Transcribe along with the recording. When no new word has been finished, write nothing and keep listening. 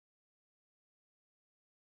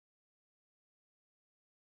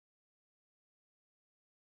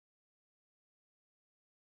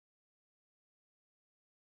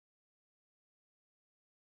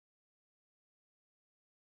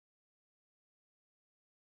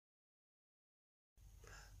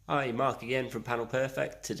Hi, Mark again from Panel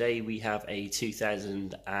Perfect. Today we have a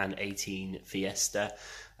 2018 Fiesta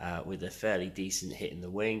with a fairly decent hit in the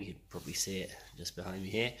wing. You'd probably see it just behind me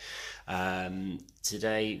here.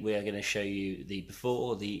 Today we are going to show you the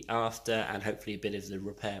before, the after, and hopefully a bit of the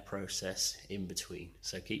repair process in between.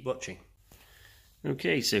 So keep watching.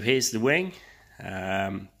 Okay, so here's the wing.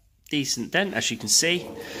 Decent dent, as you can see.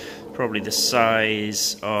 Probably the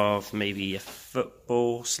size of maybe a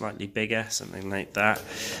football, slightly bigger, something like that.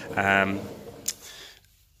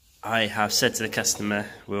 I have said to the customer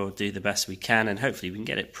we'll do the best we can, and hopefully we can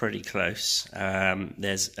get it pretty close.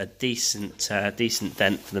 There's a decent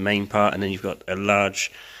dent for the main part, and then you've got a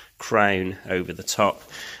large crown over the top.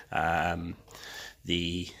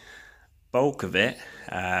 The bulk of it,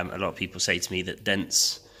 a lot of people say to me that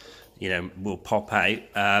dents, will pop out.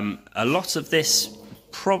 A lot of this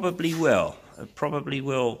probably will, for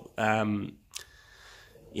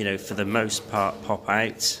the most part pop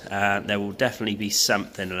out. There will definitely be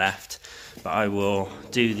something left, but I will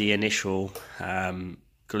do the initial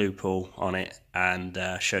glue pull on it and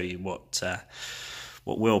show you what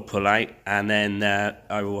will pull out, and then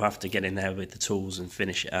I will have to get in there with the tools and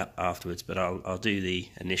finish it up afterwards. But I'll do the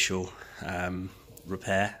initial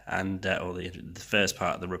repair and or the first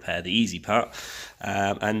part of the repair, the easy part,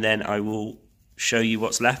 and then I will show you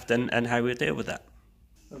what's left and how we'll deal with that.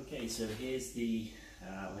 Okay, so here's the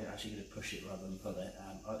we're actually going to push it rather than pull it.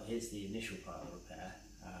 Here's the initial part of the repair.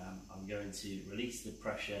 I'm going to release the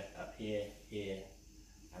pressure up here, here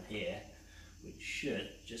and here, which should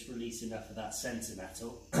just release enough of that centre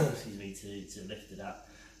metal excuse me, to lift it up.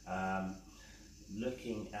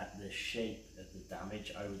 Looking at the shape of the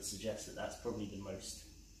damage, I would suggest that that's probably the most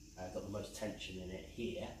got the most tension in it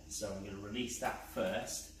here. So I'm going to release that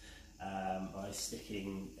first by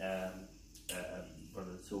sticking one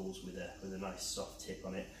of the tools with a nice soft tip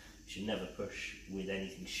on it. You should never push with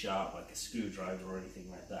anything sharp like a screwdriver or anything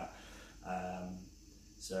like that.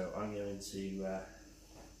 So I'm going to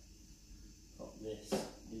pop this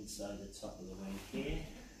inside the top of the wing here.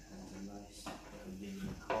 There's a nice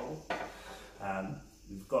convenient hole.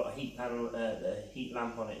 We've got a heat panel, a heat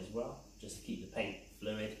lamp on it as well, just to keep the paint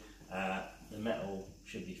fluid. The metal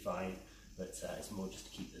should be fine, but it's more just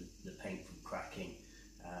to keep the paint from cracking.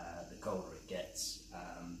 The colder it gets,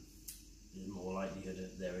 the more likelihood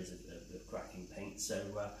there is of cracking paint. So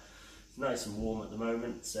it's nice and warm at the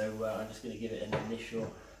moment, so I'm just going to give it an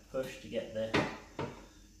initial push to get the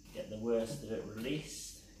worst of it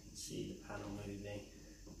released. You can see the panel moving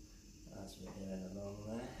as we're going along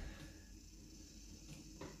there.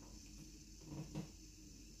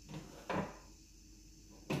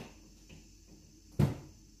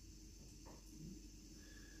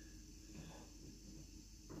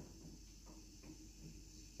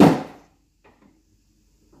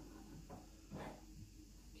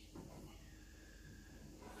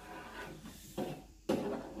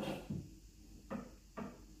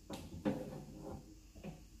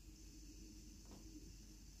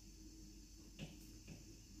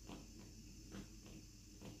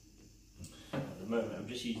 Moment, I'm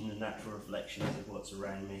just using the natural reflections of what's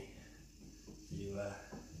around me to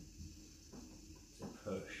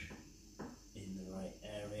push in the right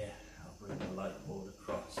area. I'll bring the light board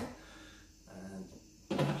across,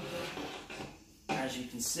 and as you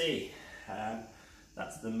can see,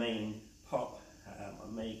 that's the main pop. I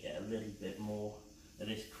may get a little bit more of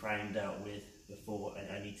this crown dealt with before,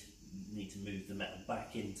 and I need to move the metal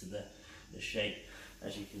back into the shape.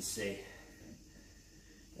 As you can see,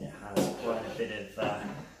 it has quite a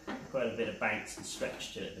bit of bounce and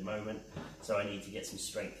stretch to it at the moment, so I need to get some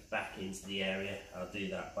strength back into the area. I'll do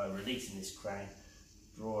that by releasing this crown,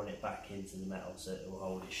 drawing it back into the metal so it will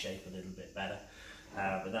hold its shape a little bit better.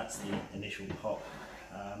 But that's the initial pop,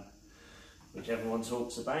 which everyone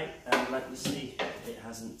talks about. Like you see, it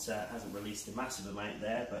hasn't released a massive amount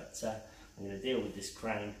there, but I'm going to deal with this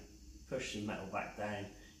crown, push the metal back down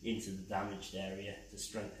into the damaged area to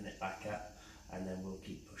strengthen it back up, and then we'll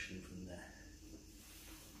keep pushing from there.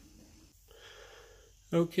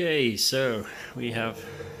 Okay, so we have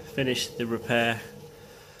finished the repair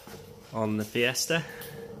on the Fiesta.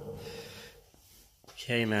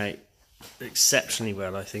 Came out exceptionally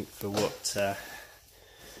well, I think, for what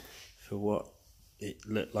it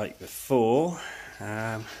looked like before.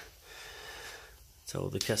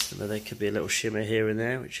 Told the customer there could be a little shimmer here and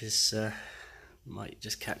there, which is might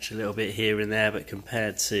just catch a little bit here and there, but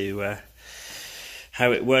compared to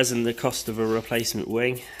how it was and the cost of a replacement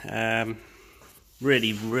wing,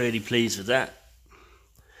 really pleased with that.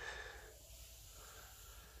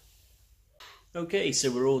 Okay, so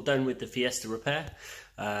we're all done with the Fiesta repair.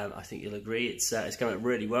 I think you'll agree it's come out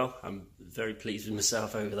really well. I'm very pleased with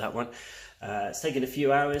myself over that one. It's taken a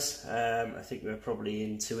few hours. I think we're probably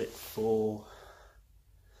into it for,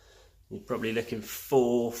 you're probably looking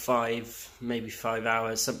 4, 5, maybe 5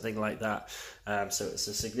 hours, something like that. So it's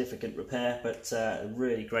a significant repair, but a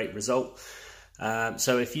really great result.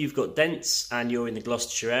 So if you've got dents and you're in the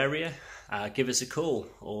Gloucestershire area, give us a call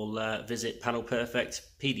or visit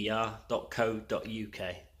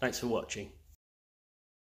panelperfectpdr.co.uk. Thanks for watching.